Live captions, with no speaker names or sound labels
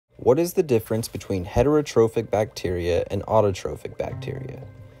What is the difference between heterotrophic bacteria and autotrophic bacteria?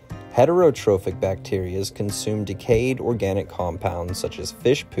 Heterotrophic bacteria consume decayed organic compounds such as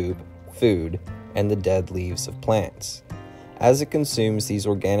fish poop, food, and the dead leaves of plants. As it consumes these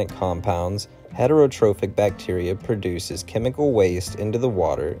organic compounds, heterotrophic bacteria produces chemical waste into the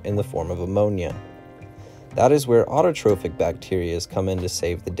water in the form of ammonia. That is where autotrophic bacteria come in to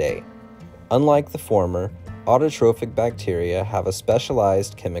save the day. Unlike the former, autotrophic bacteria have a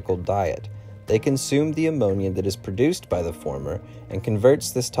specialized chemical diet. They consume the ammonia that is produced by the former and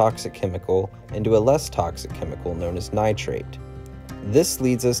converts this toxic chemical into a less toxic chemical known as nitrate. This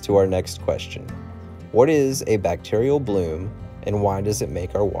leads us to our next question. What is a bacterial bloom and why does it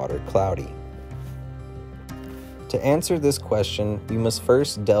make our water cloudy? To answer this question, we must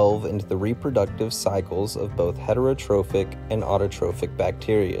first delve into the reproductive cycles of both heterotrophic and autotrophic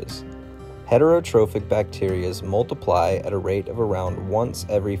bacteria. Heterotrophic bacteria multiply at a rate of around once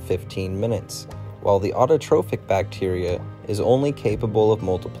every 15 minutes, while the autotrophic bacteria is only capable of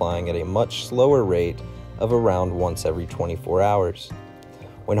multiplying at a much slower rate of around once every 24 hours.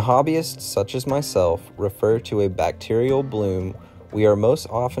 When hobbyists such as myself refer to a bacterial bloom, we are most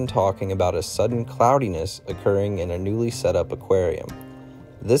often talking about a sudden cloudiness occurring in a newly set up aquarium.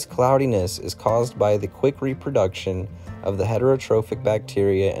 This cloudiness is caused by the quick reproduction of the heterotrophic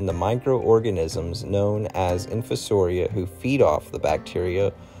bacteria and the microorganisms known as infusoria who feed off the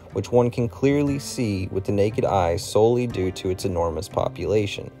bacteria, which one can clearly see with the naked eye solely due to its enormous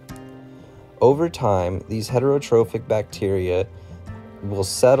population. Over time, these heterotrophic bacteria will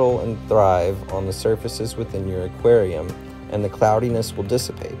settle and thrive on the surfaces within your aquarium, and the cloudiness will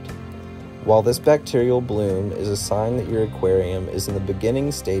dissipate. While this bacterial bloom is a sign that your aquarium is in the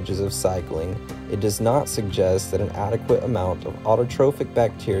beginning stages of cycling, it does not suggest that an adequate amount of autotrophic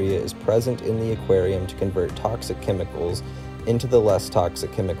bacteria is present in the aquarium to convert toxic chemicals into the less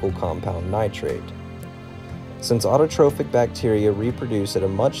toxic chemical compound nitrate. Since autotrophic bacteria reproduce at a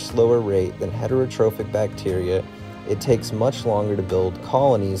much slower rate than heterotrophic bacteria, it takes much longer to build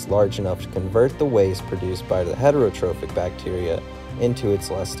colonies large enough to convert the waste produced by the heterotrophic bacteria into its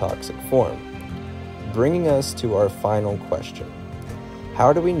less toxic form. Bringing us to our final question.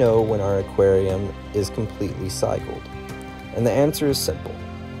 How do we know when our aquarium is completely cycled? And the answer is simple.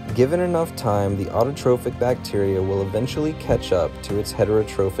 Given enough time, the autotrophic bacteria will eventually catch up to its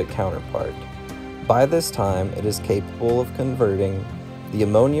heterotrophic counterpart. By this time, it is capable of converting the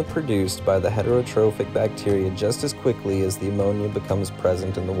ammonia produced by the heterotrophic bacteria just as quickly as the ammonia becomes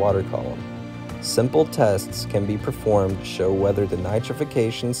present in the water column. Simple tests can be performed to show whether the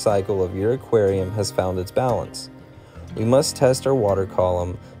nitrification cycle of your aquarium has found its balance. We must test our water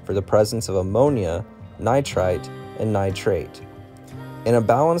column for the presence of ammonia, nitrite, and nitrate. In a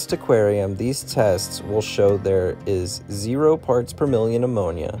balanced aquarium, these tests will show there is 0 parts per million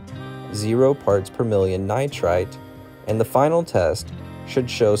ammonia, 0 parts per million nitrite, and the final test should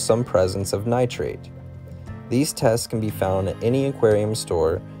show some presence of nitrate. These tests can be found at any aquarium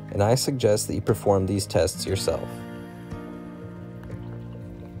store, and I suggest that you perform these tests yourself.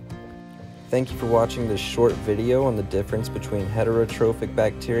 Thank you for watching this short video on the difference between heterotrophic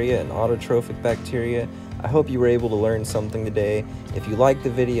bacteria and autotrophic bacteria. I hope you were able to learn something today. If you liked the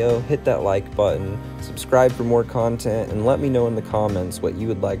video, hit that like button, subscribe for more content, and let me know in the comments what you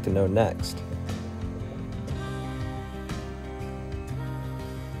would like to know next.